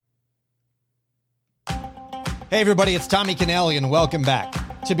Hey, everybody, it's Tommy Canelli, and welcome back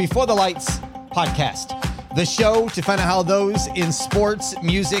to Before the Lights podcast, the show to find out how those in sports,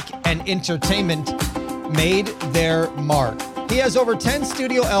 music, and entertainment made their mark. He has over 10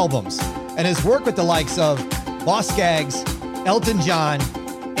 studio albums and has worked with the likes of Boz Scaggs, Elton John,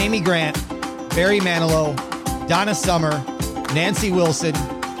 Amy Grant, Barry Manilow, Donna Summer, Nancy Wilson,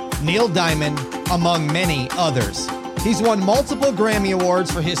 Neil Diamond, among many others. He's won multiple Grammy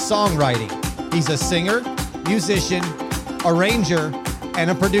Awards for his songwriting. He's a singer, musician, arranger, and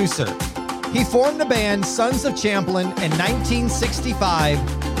a producer. He formed the band Sons of Champlin in 1965,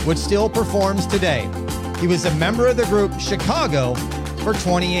 which still performs today. He was a member of the group Chicago for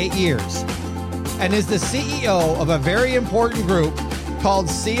 28 years and is the CEO of a very important group called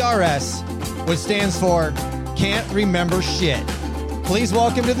CRS, which stands for Can't Remember Shit. Please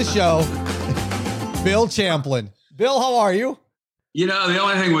welcome to the show, Bill Champlin. Bill, how are you? You know, the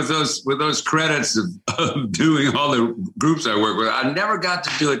only thing with those credits of doing all the groups I work with, I never got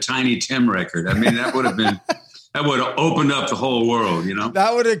to do a Tiny Tim record. I mean, that would have opened up the whole world, you know?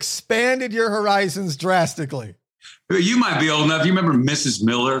 That would have expanded your horizons drastically. You might be old enough. You remember Mrs.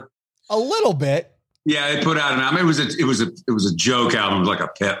 Miller? A little bit. Yeah, they put out an album. It was a joke album. It was like a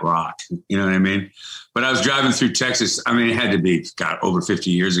pet rock. You know what I mean? But I was driving through Texas. I mean, it had to be, over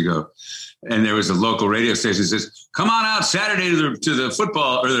 50 years ago. And there was a local radio station that says, come on out Saturday to the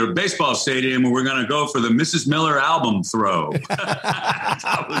football or the baseball stadium, and we're going to go for the Mrs. Miller album throw. That's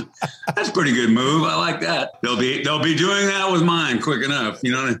a pretty good move. I like that. They'll be doing that with mine quick enough.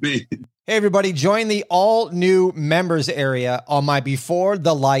 You know what I mean? Hey, everybody, join the all new members area on my Before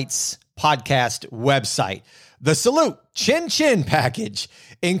the Lights podcast website. The Salute Chin Chin package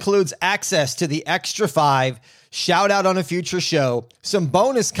includes access to the Extra 5, shout out on a future show, some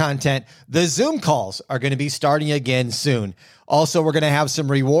bonus content. The Zoom calls are going to be starting again soon. Also, we're going to have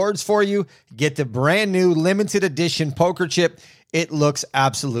some rewards for you. Get the brand new limited edition poker chip. It looks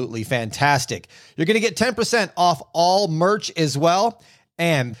absolutely fantastic. You're going to get 10% off all merch as well,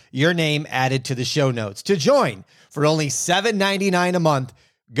 and your name added to the show notes. To join for only $7.99 a month,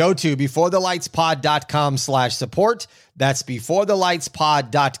 go to beforethelightspod.com/support. That's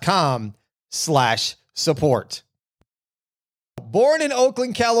beforethelightspod.com/support. Born in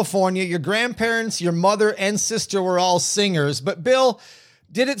Oakland, California, your grandparents, your mother, and sister were all singers. But Bill,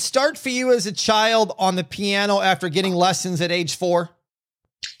 did it start for you as a child on the piano after getting lessons at age 4?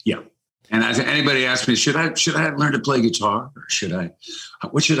 Yeah. And as anybody asks me, should I learn to play guitar, or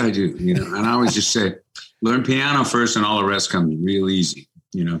what should I do? You know, and I always just say, learn piano first, and all the rest comes real easy.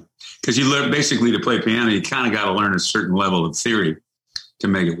 You know, because you learn basically to play piano, you kind of got to learn a certain level of theory to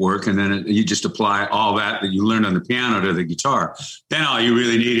make it work. And then you just apply all that you learned on the piano to the guitar. Then all you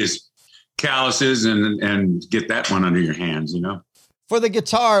really need is calluses and get that one under your hands, you know? For the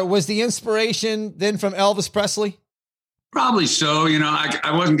guitar, was the inspiration then from Elvis Presley? Probably so. You know,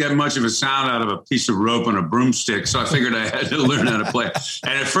 I wasn't getting much of a sound out of a piece of rope and a broomstick, so I figured I had to learn how to play.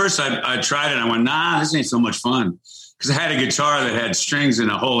 And at first I tried it and I went, nah, this ain't so much fun. Because I had a guitar that had strings in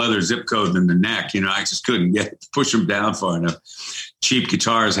a whole other zip code than the neck. You know, I just couldn't push them down far enough. Cheap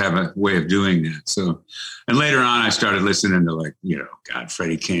guitars have a way of doing that. So, and later on, I started listening to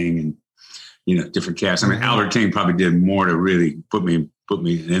Freddie King and, different cats. I mean, Albert King probably did more to really put me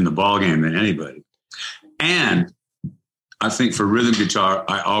in the ball game than anybody. And I think for rhythm guitar,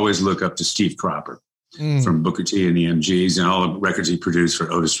 I always look up to Steve Cropper. From Booker T and the MGs and all the records he produced for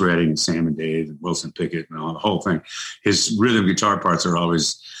Otis Redding and Sam and Dave and Wilson Pickett and all the whole thing. His rhythm guitar parts are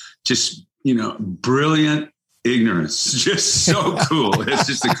always just, brilliant ignorance. Just so cool. It's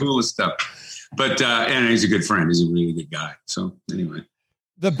just the coolest stuff. But, and he's a good friend. He's a really good guy. So anyway.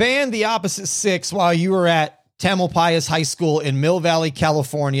 The band, The Opposite Six, while you were at Tamalpais High School in Mill Valley,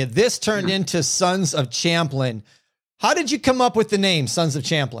 California, this turned into Sons of Champlin. How did you come up with the name Sons of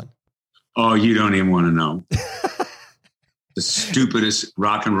Champlin? Oh, you don't even want to know. The stupidest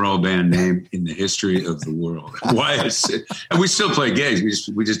rock and roll band name in the history of the world. Why is it? And we still play gigs.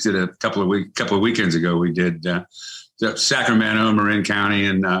 We just did a couple of weekends ago. We did Sacramento, Marin County,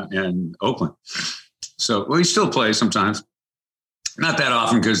 and Oakland. So we still play sometimes. Not that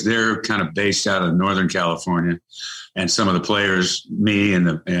often because they're kind of based out of Northern California. And some of the players, me and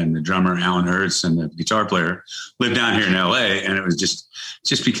the drummer, Alan Hertz, and the guitar player, live down here in LA. And it was just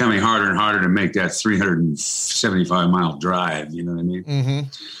becoming harder and harder to make that 375-mile drive. You know what I mean? Mm-hmm.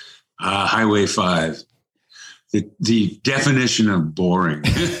 Highway 5, the definition of boring.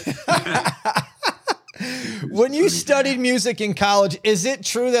 When you studied music in college, is it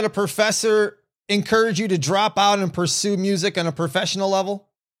true that a professor encouraged you to drop out and pursue music on a professional level?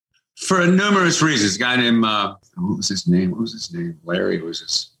 For numerous reasons. A guy named, what was his name? Larry was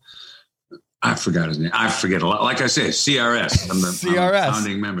his I forgot his name. I forget a lot. Like I say, CRS. I'm the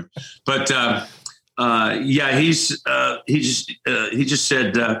founding member. But he just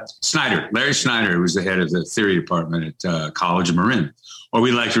said Snyder, Larry Snyder, who was the head of the theory department at College of Marin, or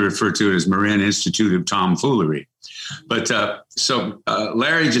we like to refer to it as Marin Institute of Tomfoolery. But so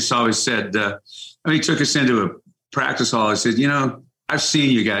Larry just always said, he took us into a practice hall. I said, I've seen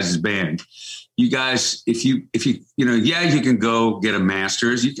you guys' band. You guys, if you you can go get a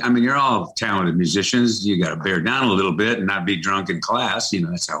master's. You're all talented musicians. You got to bear down a little bit and not be drunk in class.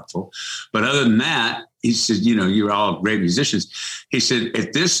 That's helpful. But other than that, he said, you're all great musicians. He said,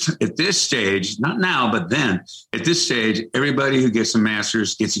 at this stage, not now, but then, at this stage, everybody who gets a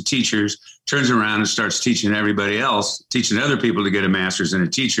master's gets a teacher's, turns around and starts teaching everybody else, teaching other people to get a master's and a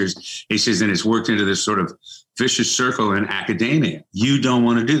teacher's. He says, and it's worked into this sort of vicious circle in academia. You don't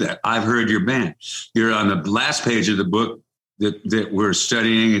want to do that. I've heard your band. You're on the last page of the book that we're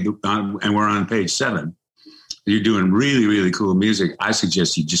studying, and we're on page 7. You're doing really, really cool music. I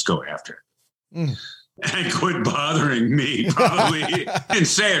suggest you just go after it. Mm. And quit bothering me. Probably didn't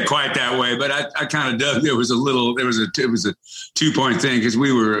say it quite that way, but I kind of dug. It was a 2-point thing because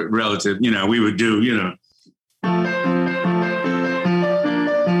we were relative. We would do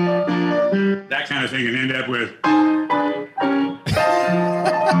that kind of thing and end up with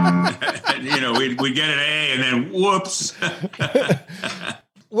we'd get an A and then whoops.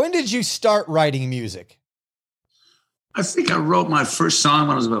 When did you start writing music? I think I wrote my first song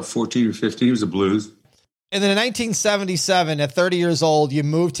when I was about 14 or 15. It was a blues. And then in 1977, at 30 years old, you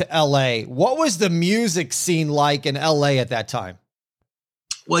moved to LA. What was the music scene like in LA at that time?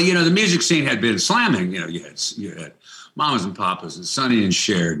 Well, the music scene had been slamming. You had Mamas and Papas and Sonny and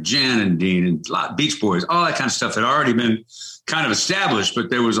Cher, Jan and Dean and Beach Boys, all that kind of stuff had already been kind of established, but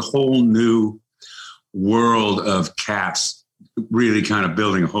there was a whole new world of cats really kind of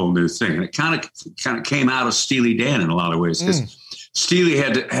building a whole new thing. And it kind of came out of Steely Dan in a lot of ways because Steely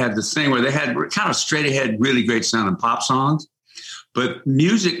had the thing where they had kind of straight ahead, really great sounding pop songs, but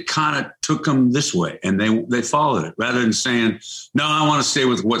music kind of took them this way and they followed it rather than saying, no, I want to stay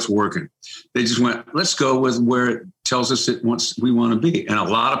with what's working. They just went, let's go with where it tells us we want to be. And a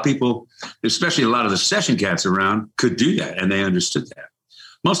lot of people, especially a lot of the session cats around, could do that. And they understood that.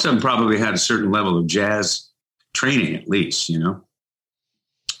 Most of them probably had a certain level of jazz training, at least,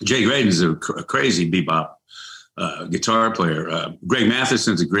 Jay Graydon's a crazy bebop guitar player. Greg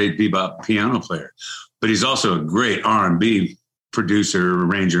Matheson's a great bebop piano player, but he's also a great R&B producer,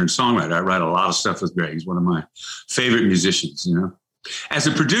 arranger, and songwriter. I write a lot of stuff with Greg. He's one of my favorite musicians, As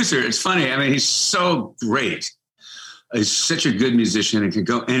a producer, it's funny. He's so great. He's such a good musician and can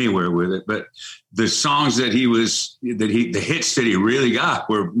go anywhere with it. But the songs the hits that he really got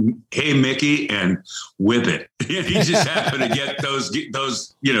were Hey Mickey and Whip It. He just happened to get those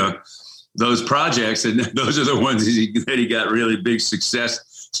projects, and those are the ones that he got really big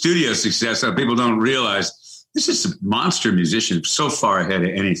studio success. So people don't realize this is a monster musician, so far ahead of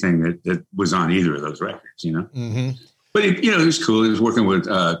anything that was on either of those records, Mm-hmm. But he was cool. He was working with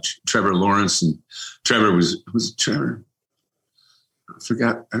Trevor Lawrence, and Trevor was Trevor. I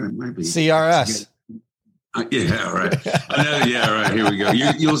forgot. It might be CRS. Yeah, right. Right. Here we go.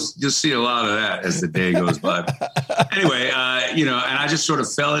 You'll see a lot of that as the day goes by. Anyway, and I just sort of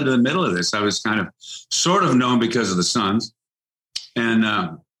fell into the middle of this. I was kind of sort of known because of the Sons, and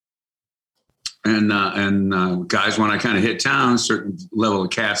guys, when I kind of hit town, a certain level of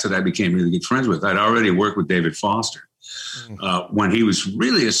cats that I became really good friends with. I'd already worked with David Foster when he was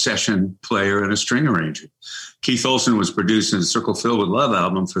really a session player and a string arranger. Keith Olsen was producing the Circle Filled with Love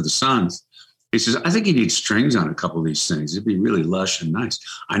album for the Sons. He says, I think you need strings on a couple of these things. It'd be really lush and nice.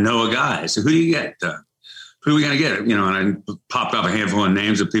 I know a guy. I said, who do you get? Who are we going to get? And I popped up a handful of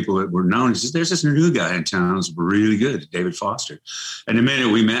names of people that were known. He says, there's this new guy in town who's really good, David Foster. And the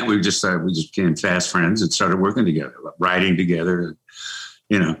minute we met, we just became fast friends and started working together, writing together,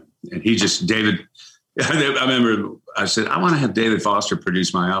 and David, I remember I said, I want to have David Foster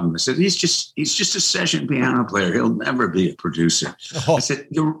produce my album. I said, he's just a session piano player. He'll never be a producer. I said,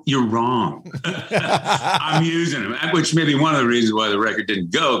 you're wrong. I'm using him, which may be one of the reasons why the record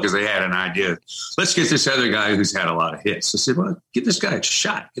didn't go, because they had an idea. Let's get this other guy who's had a lot of hits. I said, well, give this guy a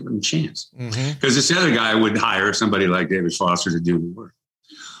shot. Give him a chance. Because this other guy would hire somebody like David Foster to do the work.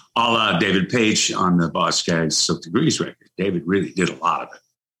 A la David Page on the Boz Scaggs Silk Degrees record. David really did a lot of it.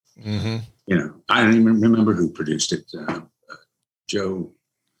 Mm-hmm. I don't even remember who produced it. Joe,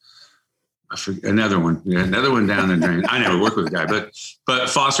 I forget, another one down the drain. I never worked with the guy, but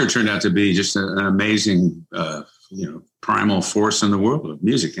Foster turned out to be just an amazing, primal force in the world of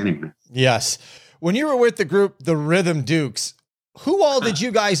music anyway. Yes. When you were with the group, the Rhythm Dukes, Who all did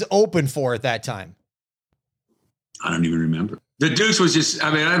you guys open for at that time? I don't even remember. The Dukes was just,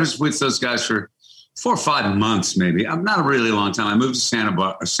 I was with those guys for 4 or 5 months, maybe. I'm not a really long time. I moved to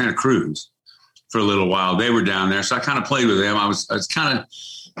Santa Cruz for a little while. They were down there. So I kind of played with them. I was kind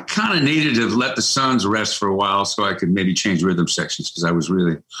of needed to let the Suns rest for a while so I could maybe change rhythm sections because I was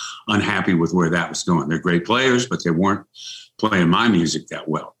really unhappy with where that was going. They're great players, but they weren't playing my music that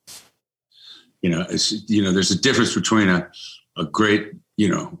well. There's a difference between a great,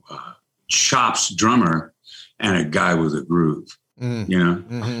 chops drummer and a guy with a groove,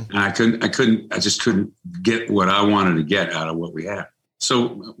 and I just couldn't get what I wanted to get out of what we had.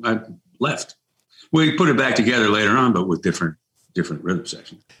 So I left. We put it back together later on, but with different rhythm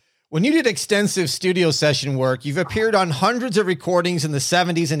sections. When you did extensive studio session work, you've appeared on hundreds of recordings in the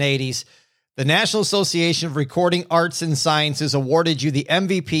 70s and 80s. The National Association of Recording Arts and Sciences awarded you the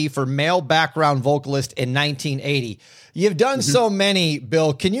MVP for male background vocalist in 1980. You've done so many,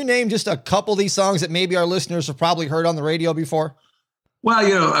 Bill. Can you name just a couple of these songs that maybe our listeners have probably heard on the radio before? Well, I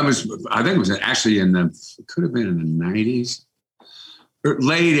think it was actually it could have been in the 90s.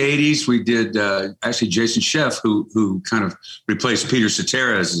 Late 80s, we did actually Jason Scheff, who kind of replaced Peter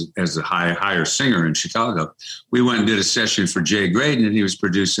Cetera as the higher singer in Chicago. We went and did a session for Jay Graydon, and he was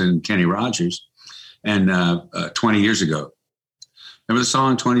producing Kenny Rogers. And 20 years ago, remember the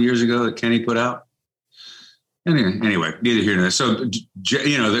song 20 years ago that Kenny put out? Anyway, neither here nor there. So,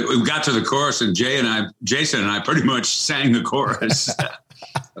 we got to the chorus, and Jason and I pretty much sang the chorus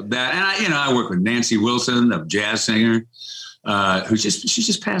of that. And I worked with Nancy Wilson, a jazz singer. She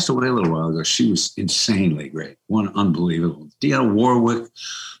just passed away a little while ago. She was insanely great. One unbelievable. Dionne Warwick.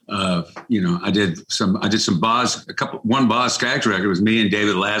 I did some Boz, one Boz Scaggs record was me and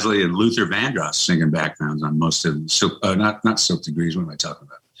David Lasley and Luther Vandross singing backgrounds on most of them. So, not Silk Degrees. What am I talking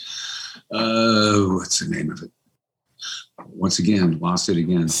about? What's the name of it? Once again, lost it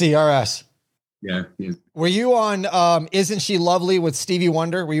again. CRS. Yeah. Were you on Isn't She Lovely with Stevie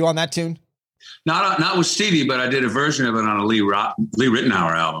Wonder? Were you on that tune? Not with Stevie, but I did a version of it on a Lee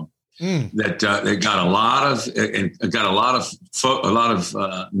Ritenour album that got a lot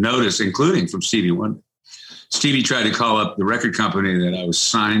of notice, including from Stevie Wonder. Stevie tried to call up the record company that I was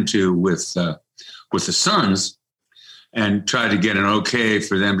signed to with the Suns and tried to get an okay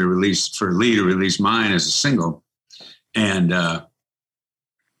for them to Lee to release mine as a single, and the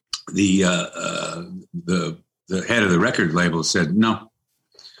head of the record label said no.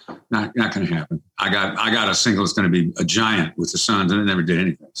 Not going to happen. I got a single that's going to be a giant with the Suns, and it never did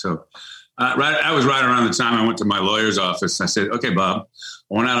anything. So, I was right around the time I went to my lawyer's office. I said, "Okay, Bob,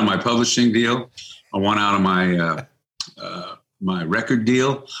 I want out of my publishing deal. I want out of my my record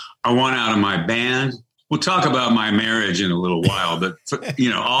deal. I want out of my band. We'll talk about my marriage in a little while, but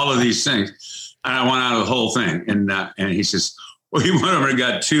all of these things, and I want out of the whole thing." And he says, well, he went over and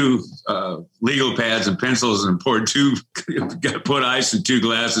got 2 legal pads and pencils and put ice in 2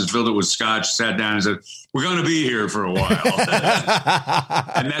 glasses, filled it with scotch, sat down and said, "We're going to be here for a while."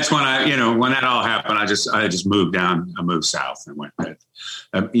 And that's when when that all happened, I just moved down. I moved south and went.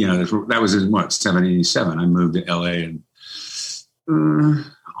 That was in 77. I moved to LA in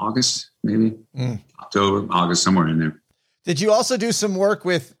August, maybe October, August, somewhere in there. Did you also do some work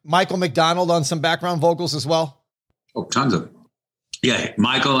with Michael McDonald on some background vocals as well? Oh, tons of it. Yeah,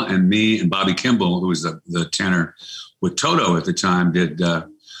 Michael and me and Bobby Kimball, who was the tenor with Toto at the time, did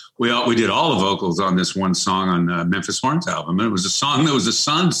we did all the vocals on this one song on Memphis Horns album. And it was a song that was a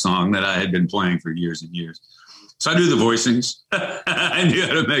Sun song that I had been playing for years and years. So I do the voicings. I knew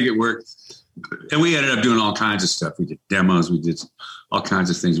how to make it work. And we ended up doing all kinds of stuff. We did demos. We did all kinds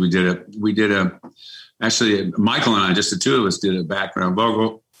of things. Actually, Michael and I, just the two of us, did a background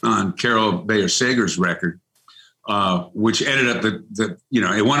vocal on Carol Bayer Sager's record. Which ended up it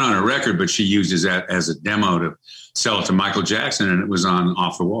went on a record, but she used that as a demo to sell it to Michael Jackson, and it was on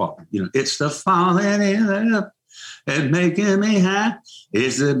Off the Wall. It's the falling in love and making me high.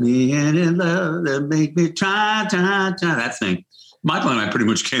 It's the being in love that make me try. That thing. Michael and I pretty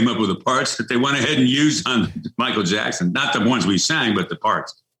much came up with the parts that they went ahead and used on Michael Jackson. Not the ones we sang, but the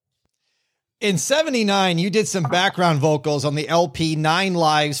parts. In 79, you did some background vocals on the LP 9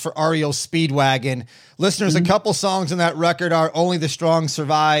 Lives for REO Speedwagon. Listeners, a couple songs on that record are Only the Strong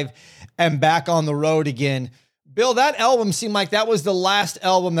Survive and Back on the Road Again. Bill, that album seemed like that was the last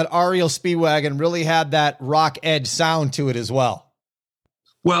album that REO Speedwagon really had that rock edge sound to it as well.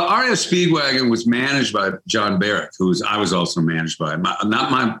 Well, REO Speedwagon was managed by John Barrick, I was also managed by,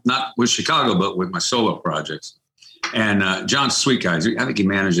 not with Chicago, but with my solo projects. And John's a sweet guy. I think he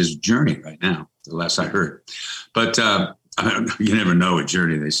manages Journey right now, the last I heard. But you never know at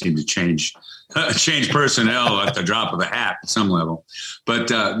Journey. They seem to change personnel at the drop of a hat at some level.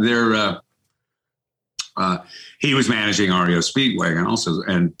 But he was managing REO Speedwagon also.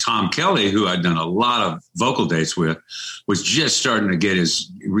 And Tom Kelly, who I'd done a lot of vocal dates with, was just starting to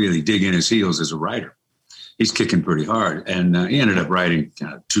really dig in his heels as a writer. He's kicking pretty hard. And he ended up writing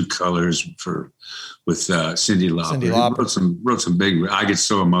Two Colors with Cyndi Lauper. Wrote some big, I Get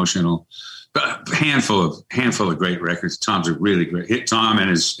So Emotional. But a handful of great records. Tom's a really great. Tom and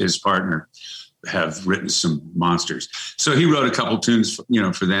his partner have written some monsters. So he wrote a couple tunes,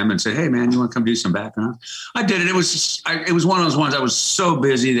 for them, and said, "Hey, man, you want to come do some background?" I did it. It was one of those ones. I was so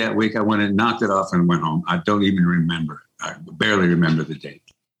busy that week. I went and knocked it off and went home. I don't even remember. I barely remember the date.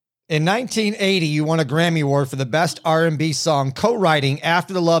 In 1980, you won a Grammy Award for the Best R&B Song, co-writing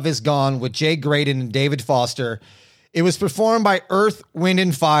 "After the Love Is Gone" with Jay Graydon and David Foster. It was performed by Earth, Wind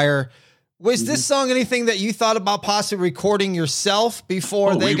and Fire. Was this song anything that you thought about possibly recording yourself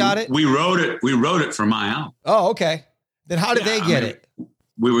before they got it? We wrote it for my album. Oh, okay. Then how did they get it?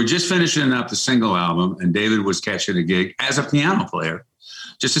 We were just finishing up the single album, and David was catching a gig as a piano player,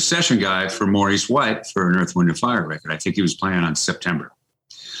 just a session guy for Maurice White for an Earth, Wind and Fire record. I think he was playing on September.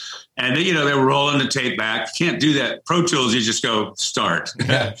 And they were rolling the tape back. You can't do that. Pro Tools, you just go start.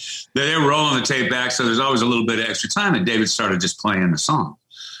 Yeah. They were rolling the tape back, so there's always a little bit of extra time, and David started just playing the song.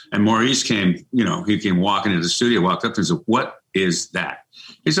 And Maurice came walking into the studio, walked up and said, "What is that?"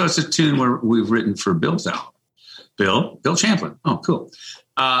 He said, "It's a tune we've written for Bill's album." Bill Champlin. Oh, cool.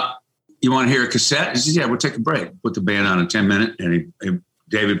 You want to hear a cassette? He said, "Yeah, we'll take a break." Put the band on a 10-minute, and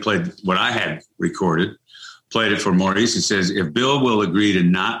David played what I had recorded, played it for Maurice, and says, "If Bill will agree to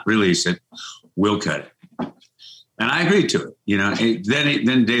not release it, we'll cut it." And I agreed to it.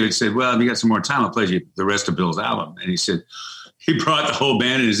 Then David said, "Well, if you got some more time, I'll play you the rest of Bill's album." And he said, he brought the whole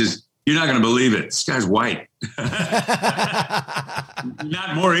band in and says, "You're not going to believe it. This guy's white."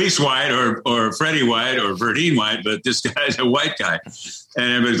 Not Maurice White or Freddie White or Verdine White, but this guy's a white guy.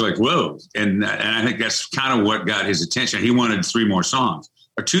 And everybody's like, whoa. And I think that's kind of what got his attention. He wanted 3 more songs,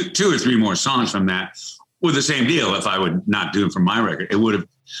 or two or three more songs from that, with the same deal. If I would not do it from my record, it would have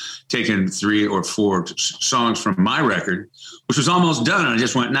taken 3 or 4 songs from my record, which was almost done. And I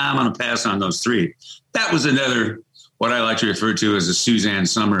just went, I'm going to pass on those 3. That was another, what I like to refer to as a Suzanne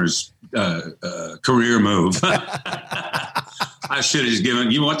Summers career move. I should have just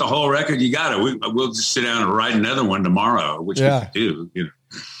given, you want the whole record? You got it. We'll just sit down and write another one tomorrow, which we could do.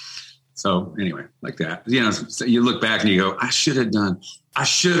 So anyway, like that. So you look back and you go, I should have done. I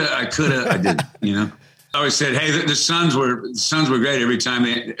should have. I could have. I didn't. I always said, hey, the Suns were great. Every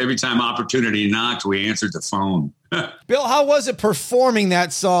time opportunity knocked, we answered the phone. Bill, how was it performing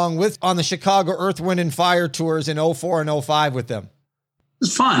that song on the Chicago Earth, Wind and Fire tours in 2004 and 2005 with them? It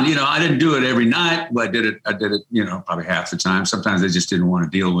was fun. I didn't do it every night, but I did it, probably half the time. Sometimes they just didn't want to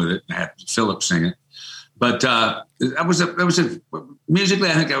deal with it and had Philip sing it. But musically,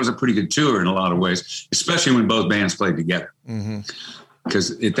 I think that was a pretty good tour in a lot of ways, especially when both bands played together. Mm-hmm.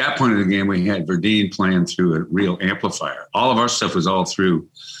 Because at that point in the game, we had Verdine playing through a real amplifier. All of our stuff was all through.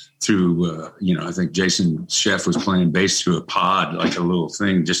 I think Jason Sheff was playing bass through a pod, like a little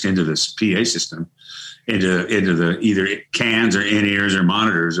thing, just into this PA system, into the either cans or in-ears or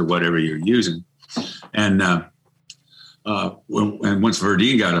monitors or whatever you're using. And once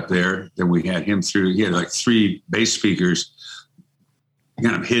Verdine got up there, then we had him through. He had like 3 bass speakers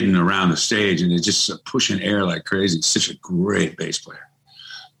kind of hidden around the stage, and it's just pushing air like crazy. He's such a great bass player.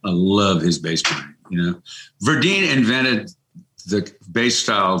 I love his bass playing. Verdine invented the bass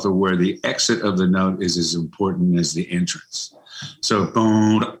style to where the exit of the note is as important as the entrance. So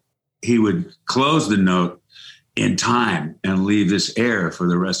boom, he would close the note in time and leave this air for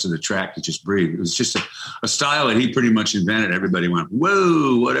the rest of the track to just breathe. It was just a style that he pretty much invented. Everybody went,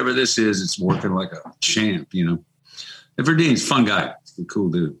 whoa, whatever this is, it's working like a champ, And Verdine's a fun guy. He's a cool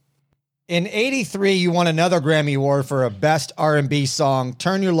dude. In 1983, you won another Grammy Award for a Best R&B Song,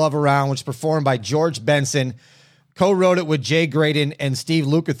 Turn Your Love Around, which was performed by George Benson. Co-wrote it with Jay Graydon and Steve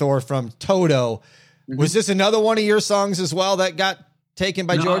Lukather from Toto. Mm-hmm. Was this another one of your songs as well that got taken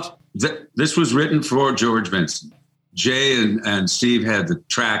by George? This was written for George Benson. Jay and Steve had the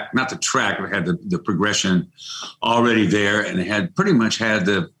track, not the track, but had the progression already there, and they had pretty much had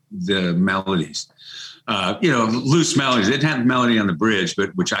the melodies. Loose melodies. They didn't have melody on the bridge,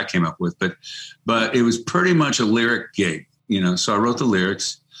 which I came up with, but it was pretty much a lyric gig, So I wrote the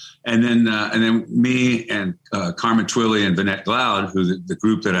lyrics, and then me and Carmen Twilley and Vanette Glaude, who the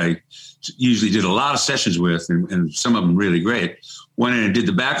group that I usually did a lot of sessions with, and some of them really great, went in and did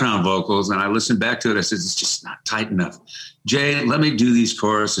the background vocals. And I listened back to it. I said, it's just not tight enough. Jay, let me do these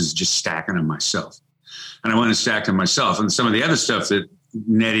choruses, just stacking them myself. and I went and stacked them myself. And some of the other stuff that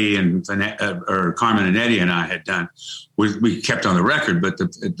Nettie and or Carmen and Eddie and I had done, we kept on the record, but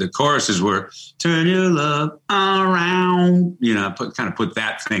the choruses were "Turn your love around," kind of put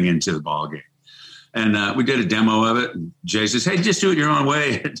that thing into the ball game. And we did a demo of it. And Jay says, "Hey, just do it your own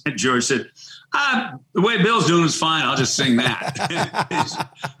way." And George said, "The way Bill's doing is fine. I'll just sing that."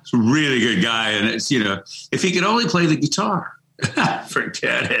 He's a really good guy, and it's if he could only play the guitar,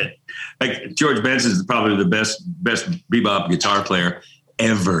 forget it. Like George Benson is probably the best bebop guitar player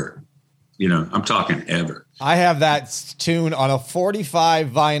ever. I'm talking ever. I have that tune on a 45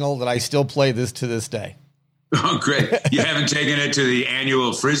 vinyl that I still play to this day. Oh, great. You haven't taken it to the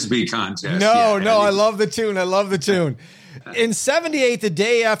annual Frisbee contest No, yet, I love the tune. In 78, the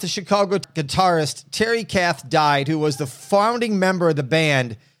day after Chicago guitarist Terry Kath died, who was the founding member of the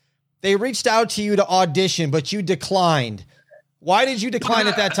band, they reached out to you to audition, but you declined. Why did you decline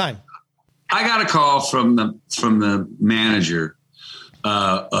at that time? I got a call from the manager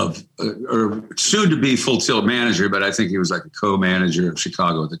or soon to be Full Tilt manager, but I think he was like a co-manager of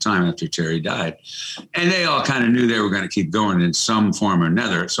Chicago at the time after Terry died. And they all kind of knew they were going to keep going in some form or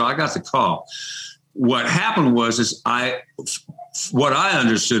another. So I got the call. What happened was what I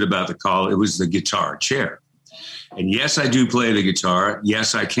understood about the call, it was the guitar chair. And yes, I do play the guitar.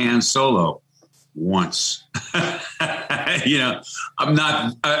 Yes, I can solo once. I'm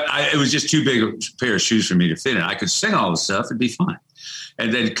not, it was just too big a pair of shoes for me to fit in. I could sing all the stuff. It'd be fine.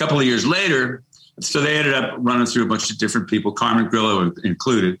 And then a couple of years later, so they ended up running through a bunch of different people, Carmen Grillo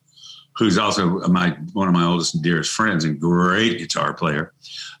included, who's also one of my oldest and dearest friends and great guitar player.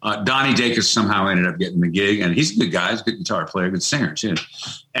 Donnie Dacus somehow ended up getting the gig, and he's a good guy, he's a good guitar player, good singer too.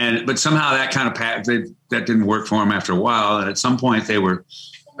 But somehow that kind of that didn't work for him after a while. And at some point they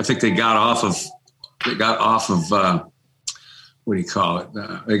got off of what do you call it?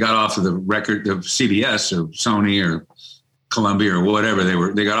 They got off of the record of CBS or Sony or Columbia or whatever.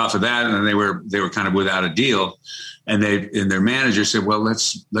 They got off of that, and then they were kind of without a deal. And their manager said, "Well,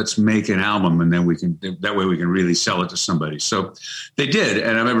 let's make an album, and then that way we can really sell it to somebody." So they did.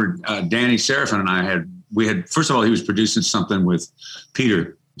 And I remember Danny Serafin and I had first of all, he was producing something with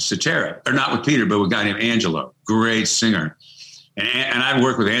Peter Cetera, or not with Peter, but with a guy named Angelo, great singer. And I'd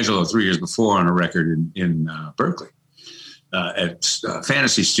worked with Angelo 3 years before on a record in Berkeley at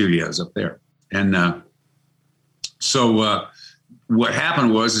Fantasy Studios up there. And so what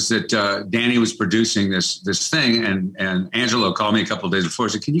happened was that Danny was producing this thing, and Angelo called me a couple of days before.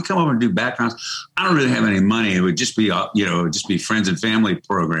 He said, "Can you come over and do backgrounds? I don't really have any money. It would just be friends and family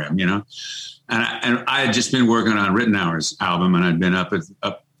program, And I had just been working on Rittenhour's album, and I'd been up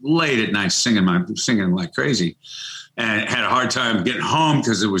late at night singing like crazy. And had a hard time getting home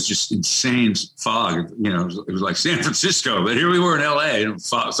because it was just insane fog. It was like San Francisco, but here we were in LA, and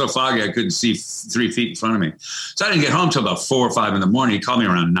so foggy I couldn't see 3 feet in front of me. So I didn't get home till about 4 or 5 in the morning. He called me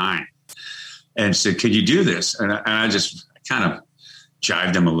around 9 and said, "Could you do this?" And I just kind of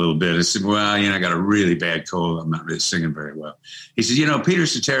jived him a little bit. I said, "Well, I got a really bad cold. I'm not really singing very well." He said, "Peter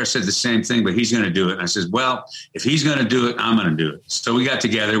Cetera said the same thing, but he's going to do it." And I said, "Well, if he's going to do it, I'm going to do it." So we got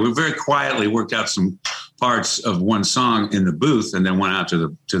together. We very quietly worked out some parts of one song in the booth, and then went out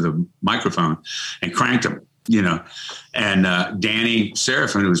to the microphone and cranked them, And Danny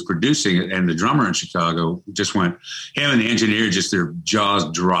Serafin, who was producing it, and the drummer in Chicago, just went. Him and the engineer, just their jaws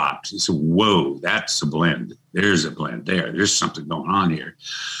dropped. He said, "Whoa, that's a blend. There's a blend there. There's something going on here."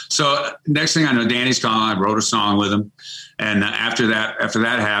 So next thing I know, Danny's calling. I wrote a song with him, and after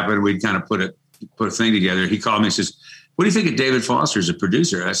that happened, we kind of put a thing together. He called me and says, "What do you think of David Foster as a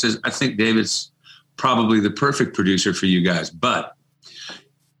producer?" I says, "I think David's probably the perfect producer for you guys, but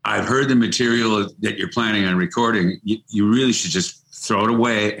I've heard the material that you're planning on recording. You really should just throw it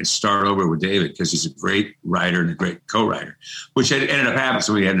away and start over with David, because he's a great writer and a great co-writer," which had ended up happening.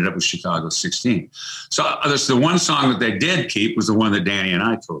 So we ended up with Chicago 16. So the one song that they did keep was the one that Danny and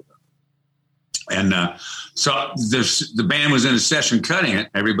I co-wrote. And so the band was in a session cutting it.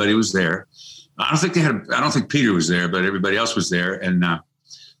 Everybody was there. I don't think Peter was there, but everybody else was there. And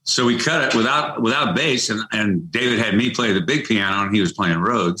so we cut it without bass, and David had me play the big piano, and he was playing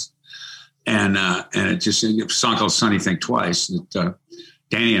Rhodes, and it just a song called "Sonny Think Twice" that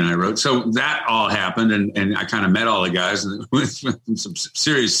Danny and I wrote. So that all happened, and I kind of met all the guys with some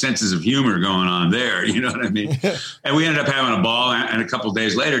serious senses of humor going on there. You know what I mean? And we ended up having a ball. And a couple of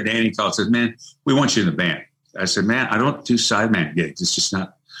days later, Danny called and said, "Man, we want you in the band." I said, "Man, I don't do sideman gigs. It's just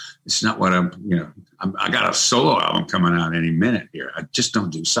not. It's not what I got a solo album coming out any minute here. I just don't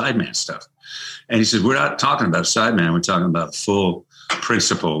do sideman stuff." And he said, "We're not talking about sideman. We're talking about a full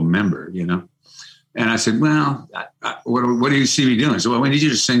principal member, And I said, "Well, what do you see me doing?" So, "Well, we need you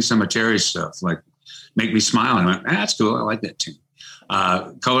to sing some of Terry's stuff, like make me smile. And I went, that's cool. I like that tune.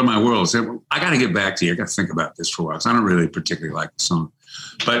 Color My World. Said, I got to get back to you. I got to think about this for a while. So I don't really particularly like the song.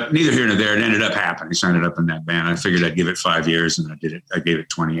 But neither here nor there, it ended up happening. So I ended up in that band. I figured I'd give it 5 years, and I did it. I gave it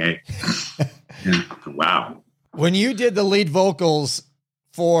 28. Yeah. Wow. When you did the lead vocals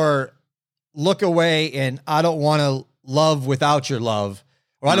for Look Away and I Don't Want to Love Without Your Love,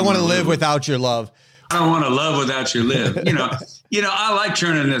 or I Don't Want to Live Without Your Love. I don't want to love without your live. I like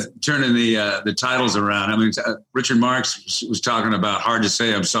turning the titles around. I mean, Richard Marx was talking about Hard to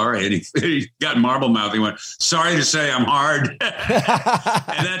Say I'm Sorry, and he got marble mouth. He went, sorry to say I'm hard.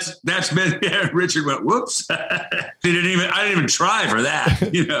 And that's been, Richard went, whoops. I didn't even try for that.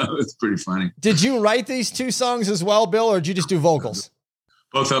 It's pretty funny. Did you write these two songs as well, Bill, or did you just do vocals?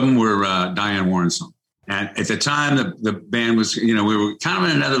 Both of them were Diane Warren songs. And at the time, the band was, we were kind of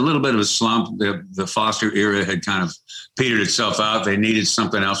in another little bit of a slump. The Foster era had kind of petered itself out. They needed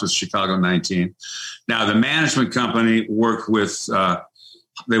something else with Chicago 19. Now, the management company worked with,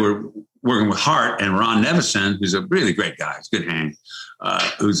 they were working with Hart and Ron Nevison, who's a really great guy. He's a good hang,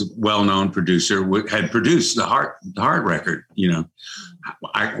 who's a well-known producer, had produced the Hart record,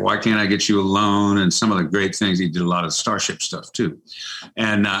 Why Can't I Get You Alone? And some of the great things. He did a lot of Starship stuff too.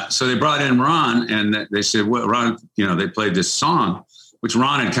 And so they brought in Ron, and they said, well, Ron, they played this song, which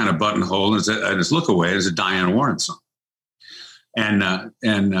Ron had kind of buttonholed and his Look Away as a Diane Warren song.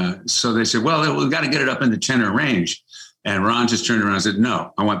 And so they said, well, we've got to get it up in the tenor range. And Ron just turned around and said,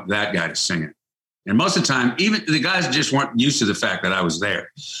 no, I want that guy to sing it. And most of the time, even the guys just weren't used to the fact that I was there.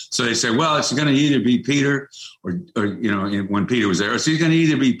 So they said, well, it's going to either be Peter or when Peter was there, so it's going to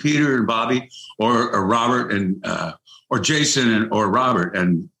either be Peter and Bobby or Robert and or Jason or Robert.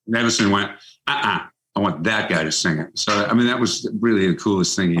 And Nevison went, I want that guy to sing it. So, I mean, that was really the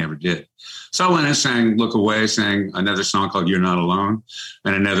coolest thing he ever did. So I went and sang Look Away, sang another song called You're Not Alone,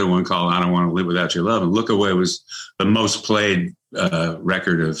 and another one called I Don't Want to Live Without Your Love. And Look Away was the most played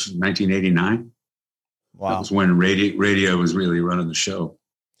record of 1989. Wow. That was when radio was really running the show.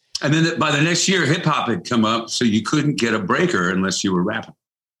 And then by the next year, hip hop had come up, so you couldn't get a breaker unless you were rapping.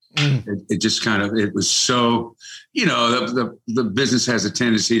 It just kind of, it was so, the business has a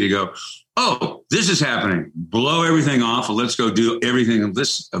tendency to go, oh, this is happening. Blow everything off. And let's go do everything of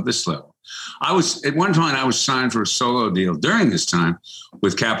this level. At one point I was signed for a solo deal during this time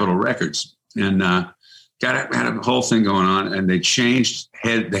with Capitol Records, and had a whole thing going on, and they changed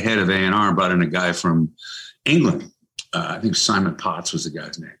the head of A&R and brought in a guy from England. I think Simon Potts was the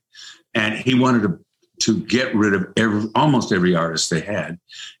guy's name. And he wanted to get rid of almost every artist they had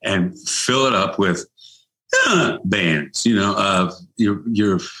and fill it up with bands,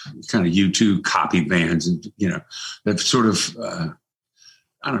 your kind of U2 copy bands, and, that sort of,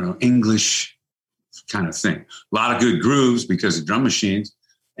 English kind of thing. A lot of good grooves because of drum machines.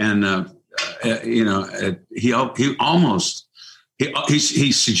 And, he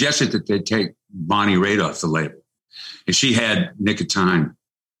suggested that they take Bonnie Raitt off the label. And she had Nick of Time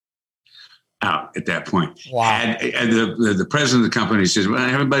out at that point. Wow. And the president of the company says, well,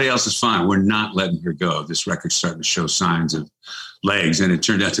 everybody else is fine. We're not letting her go. This record's starting to show signs of legs. And it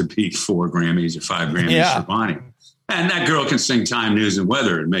turned out to be 4 Grammys or 5 Grammys for Bonnie. And that girl can sing Time, News, and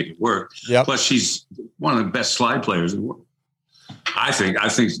Weather and make it work. Yep. Plus, she's one of the best slide players in the world. I think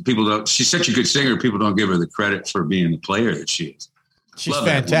people don't, she's such a good singer, people don't give her the credit for being the player that she is. She's a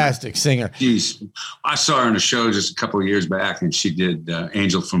fantastic singer. I saw her in a show just a couple of years back, and she did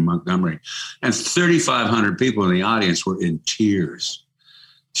Angel from Montgomery. And 3,500 people in the audience were in tears.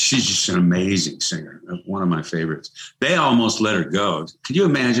 She's just an amazing singer, one of my favorites. They almost let her go. Could you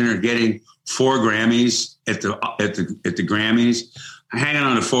imagine her getting 4 Grammys at the Grammys, hanging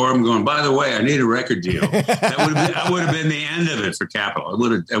on a forum going, by the way, I need a record deal. That would have been the end of it for Capitol.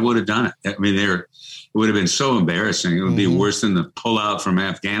 I would have done it. I mean, it would have been so embarrassing. It would be worse than the pullout from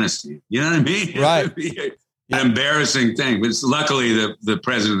Afghanistan. You know what I mean? Right. It would be an embarrassing thing. But luckily, the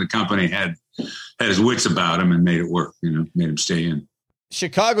president of the company had his wits about him and made it work, made him stay in.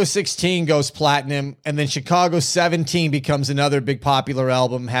 Chicago 16 goes platinum, and then Chicago 17 becomes another big popular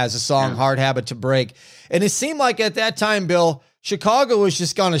album, has a song, Hard Habit to Break. And it seemed like at that time, Bill, Chicago was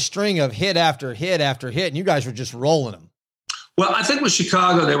just on a string of hit after hit after hit, and you guys were just rolling them. Well, I think with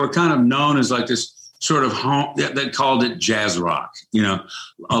Chicago, they were kind of known as like this sort of they called it jazz rock,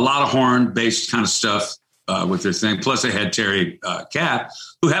 a lot of horn-based kind of stuff with their thing. Plus, they had Terry Kath,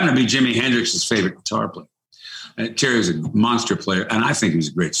 who happened to be Jimi Hendrix's favorite guitar player. Terry was a monster player, and I think he was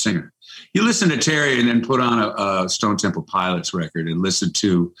a great singer. You listen to Terry and then put on a Stone Temple Pilots record and listen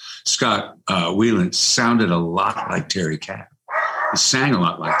to Scott Weiland. Sounded a lot like Terry Kath. He sang a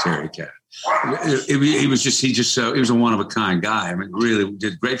lot like Terry Kath. he was a one of a kind guy. I mean, really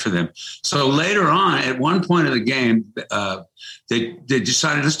did great for them. So later on, at one point of the game, they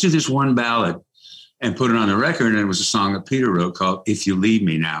decided, let's do this one ballad and put it on the record. And it was a song that Peter wrote called "If You Leave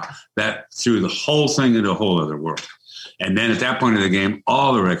Me Now." That threw the whole thing into a whole other world. And then at that point of the game,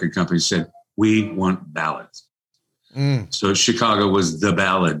 all the record companies said, we want ballads. So Chicago was the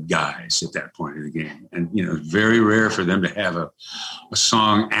ballad guys at that point of the game. And, very rare for them to have a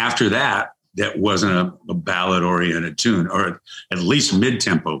song after that wasn't a ballad oriented tune, or at least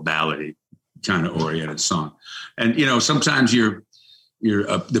mid-tempo ballady kind of oriented song. And, sometimes you're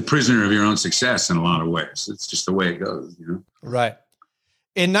the prisoner of your own success in a lot of ways. It's just the way it goes, Right.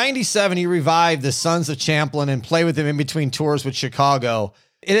 In 97, he revived the Sons of Champlin and played with them in between tours with Chicago.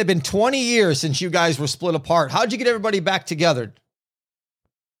 It had been 20 years since you guys were split apart. How'd you get everybody back together?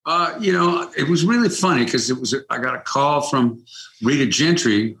 It was really funny because I got a call from Rita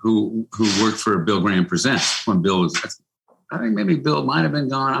Gentry, who worked for Bill Graham Presents when Bill was, I think maybe Bill might have been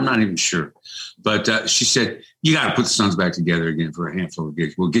gone. I'm not even sure. But she said, you got to put the Sons back together again for a handful of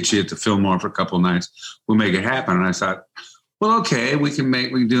gigs. We'll get you at the Fillmore for a couple of nights. We'll make it happen. And I thought, well, okay, we can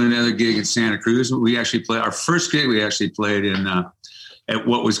do another gig in Santa Cruz. We actually played our first gig. We actually played in at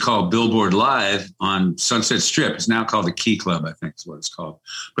what was called Billboard Live on Sunset Strip. It's now called the Key Club, I think is what it's called.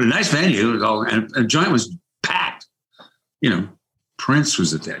 But a nice venue. It was all, and the joint was packed. Prince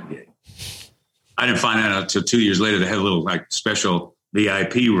was at that gig. I didn't find that out until 2 years later. They had a little special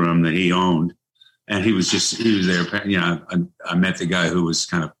VIP room that he owned, and he was there. I met the guy who was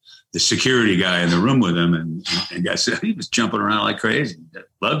kind of the security guy in the room with him, and I said he was jumping around like crazy.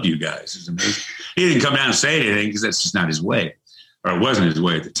 Loved you guys. It was amazing. He didn't come down and say anything because that's just not his way, or it wasn't his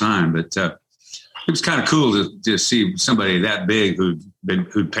way at the time. But it was kind of cool to see somebody that big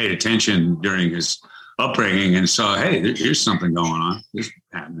who'd paid attention during his upbringing and saw, hey, here's something going on. This is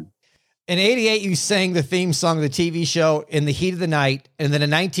happening. In 88, you sang the theme song of the TV show In the Heat of the Night. And then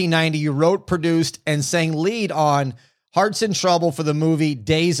in 1990, you wrote, produced, and sang lead on Hearts in Trouble for the movie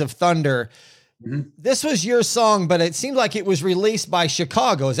Days of Thunder. Mm-hmm. This was your song, but it seemed like it was released by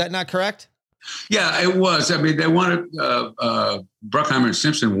Chicago. Is that not correct? Yeah, it was. I mean, they wanted, Bruckheimer and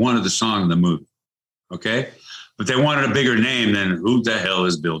Simpson wanted the song in the movie. Okay. But they wanted a bigger name than who the hell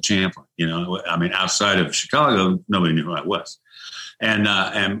is Bill Champlin? I mean, outside of Chicago, nobody knew who I was.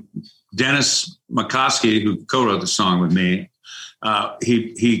 And Dennis McCoskey, who co-wrote the song with me,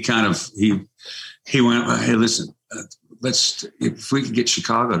 he went, hey, listen, if we could get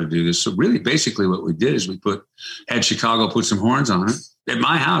Chicago to do this. So really, basically what we did is had Chicago put some horns on it at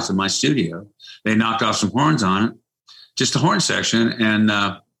my house, in my studio. They knocked off some horns on it, just the horn section. And,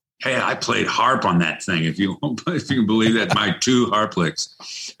 hey, I played harp on that thing, if you can believe that, my 2 harp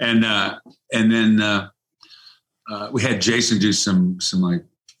licks. And then we had Jason do some like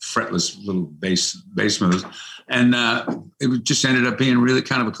fretless little bass moves. And it just ended up being really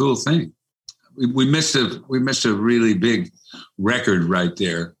kind of a cool thing. We missed a really big record right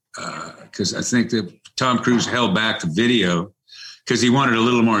there because I think that Tom Cruise held back the video because he wanted a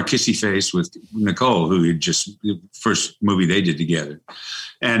little more kissy face with Nicole, who he the first movie they did together.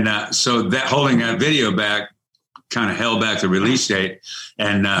 And so that holding that video back kind of held back the release date.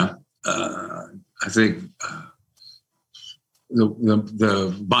 And I think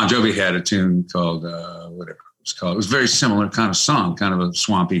the Bon Jovi had a tune called whatever it was called. It was a very similar kind of song, kind of a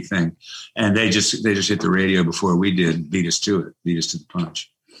swampy thing. And they just hit the radio before we did, beat us to the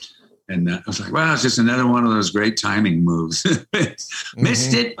punch. And I was like, wow, it's just another one of those great timing moves.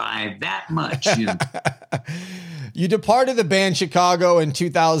 Missed it by that much. You departed the band Chicago in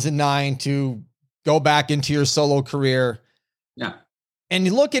 2009 to go back into your solo career. Yeah. And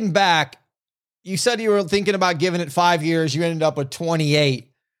looking back, you said you were thinking about giving it 5 years. You ended up with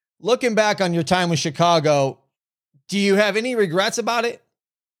 28. Looking back on your time with Chicago, do you have any regrets about it?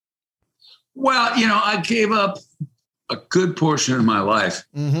 Well, I gave up a good portion of my life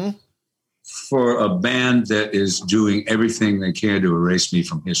for a band that is doing everything they can to erase me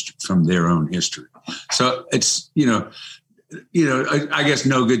from history, from their own history. So it's, I guess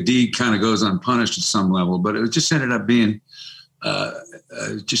no good deed kind of goes unpunished at some level, but it just ended up being,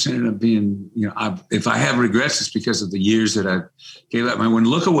 if I have regrets, it's because of the years that I gave up. When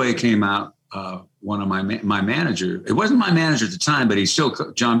Look Away came out, one of my manager, it wasn't my manager at the time, but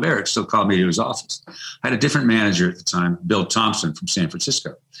John Barrett still called me to his office. I had a different manager at the time, Bill Thompson from San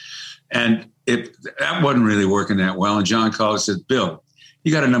Francisco. And that wasn't really working that well. And John called and said, Bill,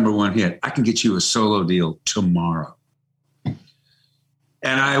 you got a number 1 hit. I can get you a solo deal tomorrow. And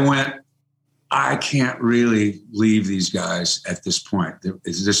I went, I can't really leave these guys at this point.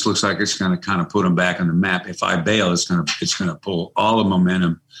 This looks like it's going to kind of put them back on the map. If I bail, it's going to pull all the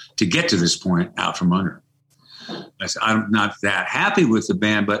momentum to get to this point out from under. I said, I'm not that happy with the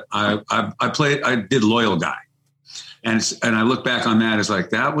band, but I did Loyal Guy. And I look back on that as like,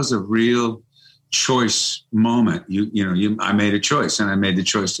 that was a real choice moment. I made a choice, and I made the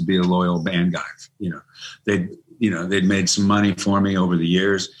choice to be a loyal band guy. They'd made some money for me over the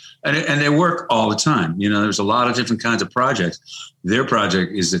years, and they work all the time. There's a lot of different kinds of projects. Their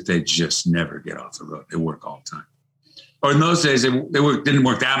project is that they just never get off the road. They work all the time. Or in those days, they didn't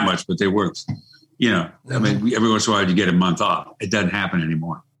work that much, but they worked, every once in a while you get a month off. It doesn't happen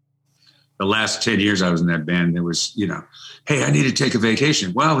anymore. The last 10 years I was in that band, there was, hey, I need to take a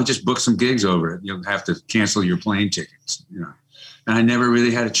vacation. Well, we just booked some gigs over it. You'll have to cancel your plane tickets, And I never really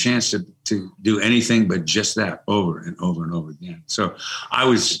had a chance to do anything but just that over and over and over again. So I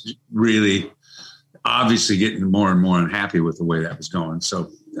was really obviously getting more and more unhappy with the way that was going. So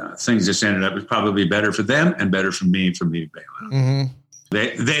things just ended up, it was probably better for them and better for me to bail out. Mm-hmm.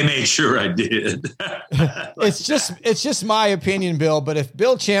 They made sure I did. It's just my opinion, Bill. But if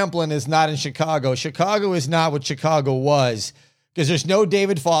Bill Champlin is not in Chicago, Chicago is not what Chicago was, because there's no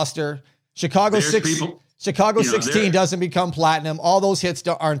David Foster. Chicago 16 doesn't become platinum. All those hits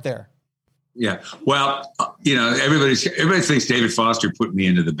aren't there. Yeah. Well, everybody thinks David Foster put me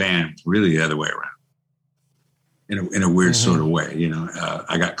into the band. Really the other way around. In a weird sort of way.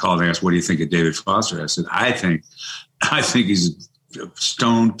 I got called and asked, what do you think of David Foster? I said, I think he's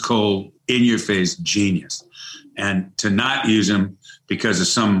stone cold, in your face genius, and to not use him because of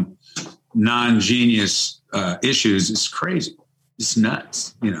some non-genius issues is crazy. It's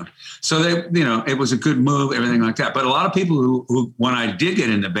nuts, So it was a good move, everything like that. But a lot of people who when I did get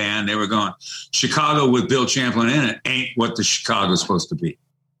in the band, they were going, Chicago with Bill Champlin in it ain't what the Chicago's supposed to be.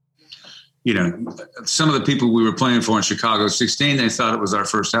 Some of the people we were playing for in Chicago 16, they thought it was our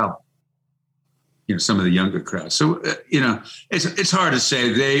first album. Some of the younger crowds. So, it's hard to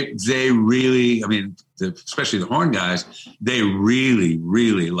say. They really, especially the horn guys, they really,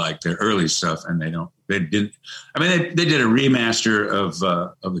 really like their early stuff, and they did a remaster of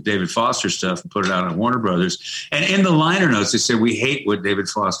the David Foster stuff and put it out on Warner Brothers. And in the liner notes, they said, we hate what David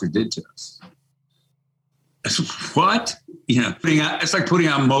Foster did to us. What? It's like putting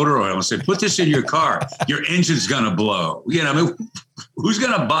on motor oil and say, put this in your car. Your engine's going to blow. Who's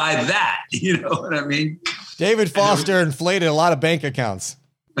going to buy that? You know what I mean? David Foster inflated a lot of bank accounts.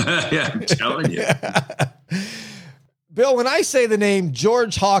 Yeah, I'm telling you. Bill, when I say the name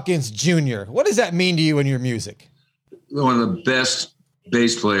George Hawkins Jr., what does that mean to you in your music? One of the best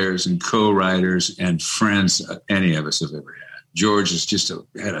bass players and co-writers and friends any of us have ever had. George is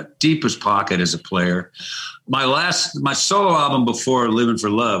had a deepest pocket as a player. My solo album before Living for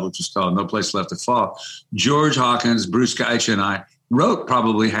Love, which was called No Place Left to Fall, George Hawkins, Bruce Geicha, and I wrote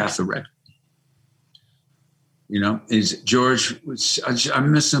probably half the record. George, I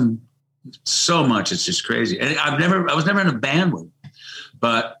miss him so much. It's just crazy. And I was never in a band with him.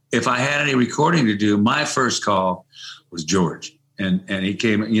 But if I had any recording to do, my first call was George. And he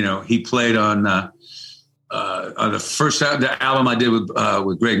came, he played on the first the album I did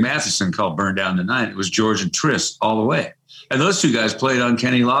with Greg Matheson called Burn Down the Night. It was George and Tris all the way. And those two guys played on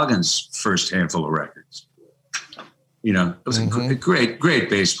Kenny Loggins' first handful of records. It was a great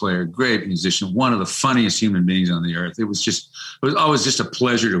bass player, great musician, one of the funniest human beings on the earth. It was always just a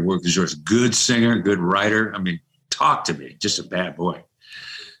pleasure to work with George. Good singer, good writer. Talk to me, just a bad boy.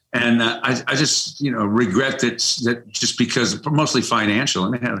 And I just, regret that just because mostly financial,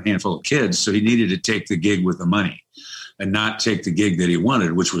 and he had a handful of kids, so he needed to take the gig with the money and not take the gig that he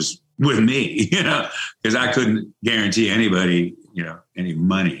wanted, which was with me, because I couldn't guarantee anybody, any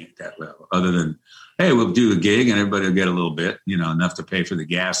money at that level other than, hey, we'll do the gig and everybody will get a little bit, enough to pay for the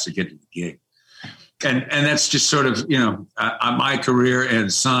gas to get to the gig. And that's just sort of, my career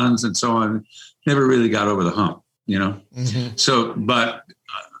and Sons and so on never really got over the hump, So, but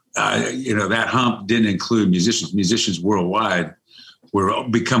that hump didn't include musicians. Musicians worldwide were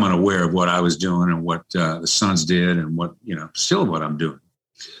becoming aware of what I was doing and what the Sons did and what, still what I'm doing.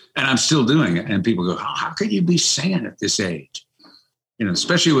 And I'm still doing it. And people go, how could you be singing at this age?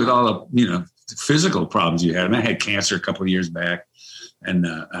 Especially with all the, physical problems you had. I had cancer a couple of years back and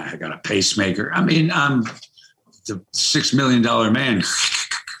I got a pacemaker. I'm the $6 million man.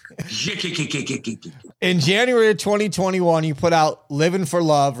 In January of 2021, you put out Living for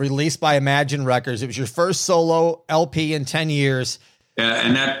Love, released by Imagine Records. It was your first solo LP in 10 years. Yeah,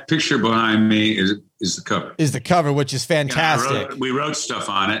 and that picture behind me is the cover. Is the cover, which is fantastic. We wrote stuff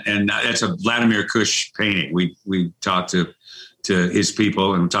on it, and it's a Vladimir Kush painting. We talked to to his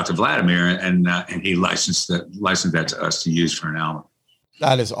people and talked to Vladimir, and he licensed that to us to use for an album.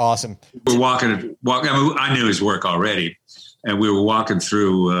 That is awesome. We're walking. I knew his work already, and we were walking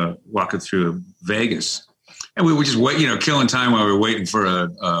through Vegas, and we were just killing time while we were waiting for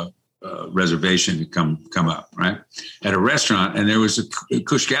a reservation to come up, right, at a restaurant, and there was a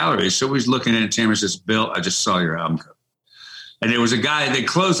Kush Gallery. So we was looking at it. Tamara says, "Bill, I just saw your album cover." And there was a guy, they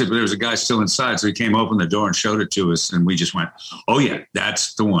closed it, but there was a guy still inside. So he came, opened the door and showed it to us. And we just went, oh yeah,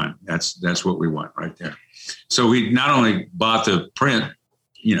 that's the one. That's what we want right there. So we not only bought the print,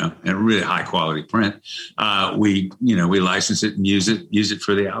 and a really high quality print, we license it and use it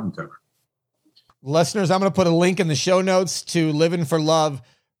for the album cover. Listeners, I'm going to put a link in the show notes to Living for Love.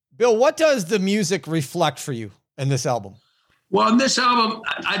 Bill, what does the music reflect for you in this album? Well, in this album,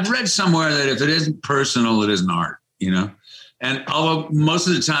 I'd read somewhere that if it isn't personal, it isn't art, And although most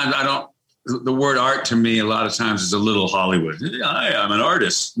of the time the word art to me a lot of times is a little Hollywood. I'm an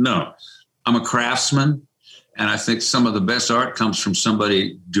artist. No, I'm a craftsman. And I think some of the best art comes from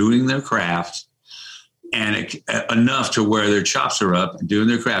somebody doing their craft and enough to where their chops are up and doing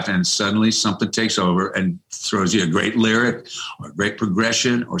their craft. And suddenly something takes over and throws you a great lyric or a great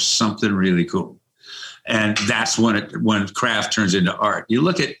progression or something really cool. And that's when craft turns into art. You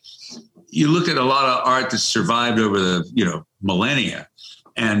look at a lot of art that survived over the millennia,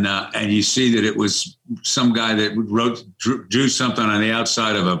 and you see that it was some guy that drew something on the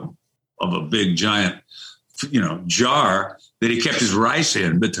outside of a big giant jar that he kept his rice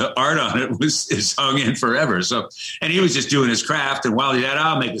in, but the art on it is hung in forever. So, and he was just doing his craft, and while he had,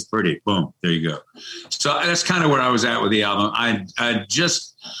 I'll make this pretty. Boom, there you go. So that's kind of where I was at with the album. I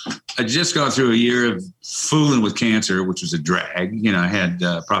just gone through a year of fooling with cancer, which was a drag. I had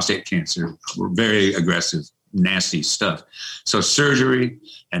prostate cancer, very aggressive, nasty stuff. So surgery,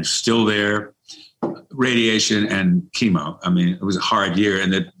 and still there, radiation and chemo. I mean, it was a hard year,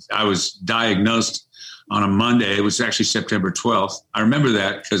 and that I was diagnosed on a Monday. It was actually September 12th. I remember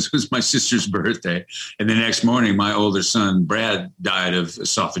that because it was my sister's birthday. And the next morning, my older son, Brad, died of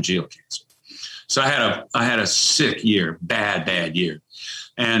esophageal cancer. So I had a sick year, bad year.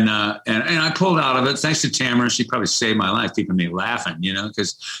 And I pulled out of it thanks to Tamara. She probably saved my life, keeping me laughing,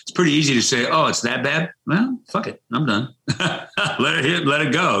 because it's pretty easy to say, oh, it's that bad. Well, fuck it. I'm done. let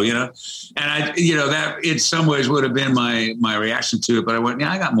it go, And that in some ways would have been my reaction to it. But I went,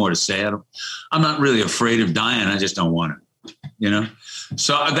 yeah, I got more to say. I'm not really afraid of dying. I just don't want it,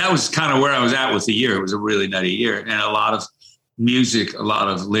 So that was kind of where I was at with the year. It was a really nutty year. And a lot of music, a lot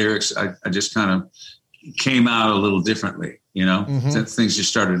of lyrics, I just kind of came out a little differently. Mm-hmm. Things just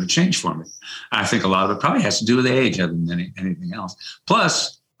started to change for me. I think a lot of it probably has to do with age other than anything else.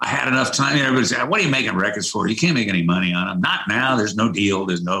 Plus, I had enough time. Everybody said, what are you making records for? You can't make any money on them. Not now. There's no deal.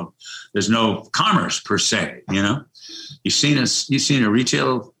 There's no commerce per se, You've seen a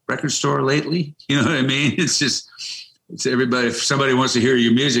retail record store lately? You know what I mean? It's everybody. If somebody wants to hear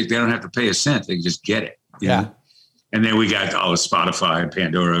your music, they don't have to pay a cent. They can just get it. You know? And then we got all the Spotify and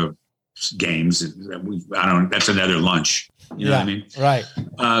Pandora games. That's another lunch. You know what I mean? Right.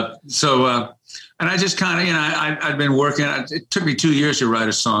 And I just kind of, I'd been working. It took me 2 years to write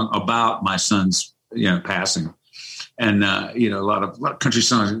a song about my son's, passing. And, a lot of country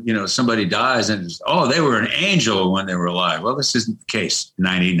songs, somebody dies and, they were an angel when they were alive. Well, this isn't the case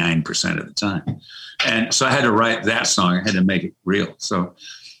 99% of the time. And so I had to write that song. I had to make it real. So,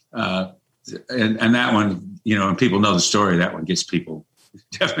 and that one, when people know the story, that one gets people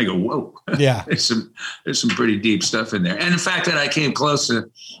definitely go, whoa. Yeah. There's some pretty deep stuff in there. And the fact that I came close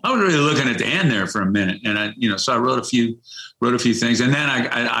to, I was really looking at the end there for a minute. And so I wrote a few things. And then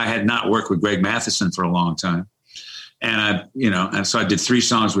I had not worked with Greg Matheson for a long time. And and so I did 3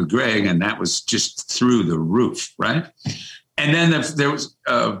 songs with Greg, and that was just through the roof. Right. And then there was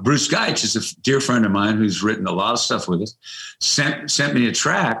Bruce Geitz, is a dear friend of mine who's written a lot of stuff with us, sent me a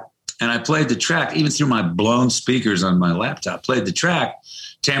track. And I played the track, even through my blown speakers on my laptop, played the track.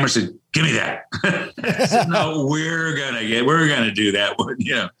 Tamara said, give me that. I said, no, we're going to do that one.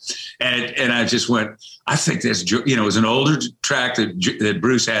 And I just went, I think this, it was an older track that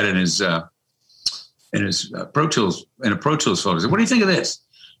Bruce had in his Pro Tools, in a Pro Tools folder. I said, what do you think of this?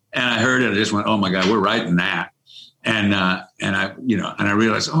 And I heard it. I just went, oh my God, we're writing that. And I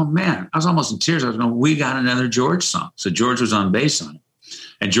realized, oh man, I was almost in tears. I was going, we got another George song. So George was on bass on it.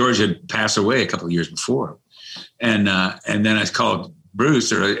 And George had passed away a couple of years before. And then I called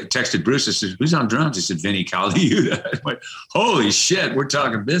Bruce, or I texted Bruce. I said, who's on drums? He said, Vinny Colaiuta. I went, holy shit, we're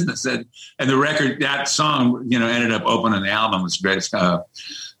talking business. And the record, that song, ended up opening the album. It's great.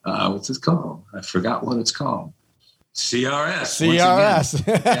 What's it called? I forgot what it's called. CRS. Yeah.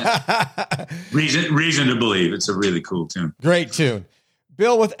 Reason to Believe. It's a really cool tune. Great tune.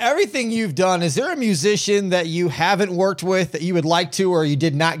 Bill, with everything you've done, is there a musician that you haven't worked with that you would like to, or you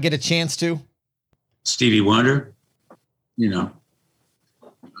did not get a chance to? Stevie Wonder, I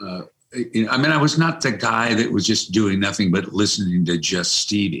was not the guy that was just doing nothing but listening to just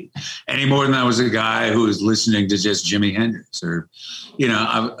Stevie any more than I was a guy who was listening to just Jimi Hendrix or,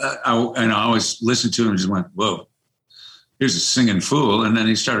 I always listened to him and just went, whoa, here's a singing fool. And then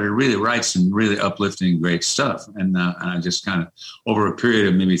he started to really write some really uplifting, great stuff. And I just kind of, over a period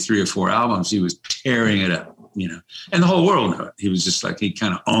of maybe 3 or 4 albums, he was tearing it up, and the whole world knew it. He was just like, he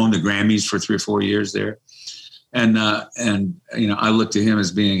kind of owned the Grammys for 3 or 4 years there. And I looked at him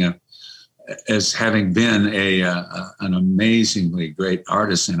as being as having been an amazingly great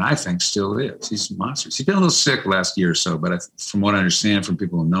artist, and I think still is. He's a monster. He's been a little sick last year or so, but from what I understand from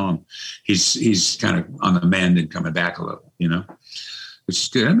people who know him, he's kind of on the mend and coming back a little, which is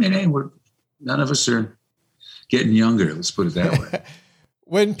good. I mean, hey, none of us are getting younger. Let's put it that way.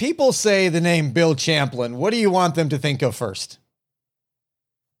 When people say the name Bill Champlin, what do you want them to think of first?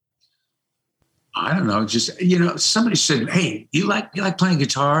 I don't know. Just, somebody said, hey, you like playing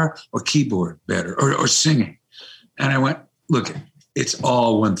guitar or keyboard better or singing? And I went, look, it's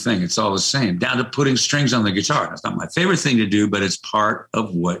all one thing. It's all the same, down to putting strings on the guitar. It's not my favorite thing to do, but it's part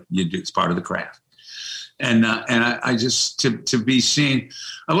of what you do. It's part of the craft. And I just, to be seen,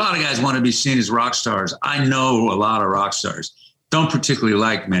 a lot of guys want to be seen as rock stars. I know a lot of rock stars. Don't particularly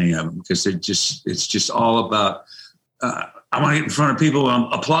like many of them because it's just all about, I want to get in front of people,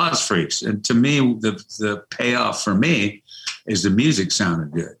 applause freaks. And to me, the payoff for me is the music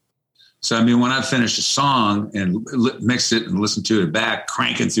sounded good. So, I mean, when I finish a song and mix it and listen to it back,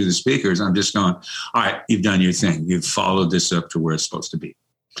 cranking through the speakers, I'm just going, all right, you've done your thing. You've followed this up to where it's supposed to be.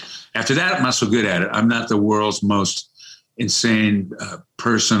 After that, I'm not so good at it. I'm not the world's most insane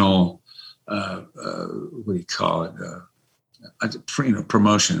personal, what do you call it?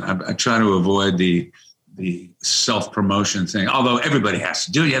 Promotion. I try to avoid the self-promotion thing, although everybody has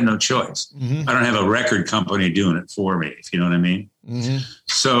to do it. You have no choice. Mm-hmm. I don't have a record company doing it for me, if you know what I mean. Mm-hmm.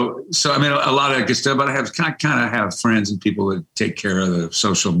 So I mean, a lot of good stuff, but I kind of have friends and people that take care of the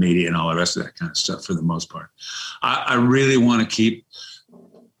social media and all the rest of that kind of stuff for the most part. I really want to keep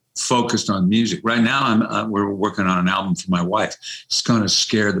focused on music. Right now, we're working on an album for my wife. It's going to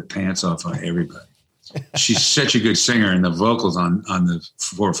scare the pants off on everybody. She's such a good singer, and the vocals on the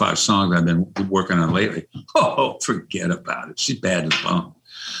 4 or 5 songs I've been working on lately, oh, forget about it. She's bad as bone.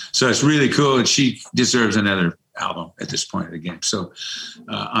 So it's really cool, and she deserves another album at this point of the game. So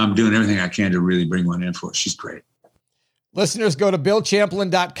I'm doing everything I can to really bring one in for her. She's great. Listeners, go to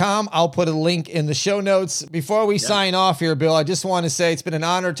BillChamplin.com. I'll put a link in the show notes. Before we sign off here, Bill, I just want to say it's been an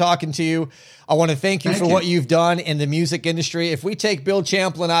honor talking to you. I want to thank you for what you've done in the music industry. If we take Bill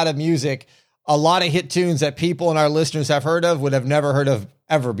Champlin out of music, a lot of hit tunes that people and our listeners have heard of would have never heard of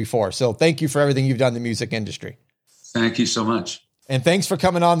ever before. So thank you for everything you've done in the music industry. Thank you so much. And thanks for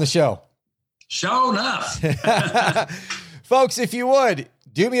coming on the show. Show enough. Folks, if you would,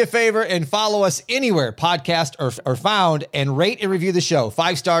 do me a favor and follow us anywhere podcast or found, and rate and review the show.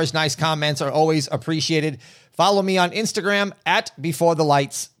 5 stars, nice comments are always appreciated. Follow me on Instagram at Before the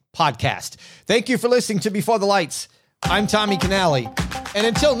Lights Podcast. Thank you for listening to Before the Lights. I'm Tommy Canale. And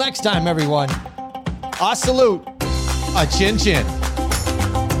until next time, everyone, a salute, a chin chin.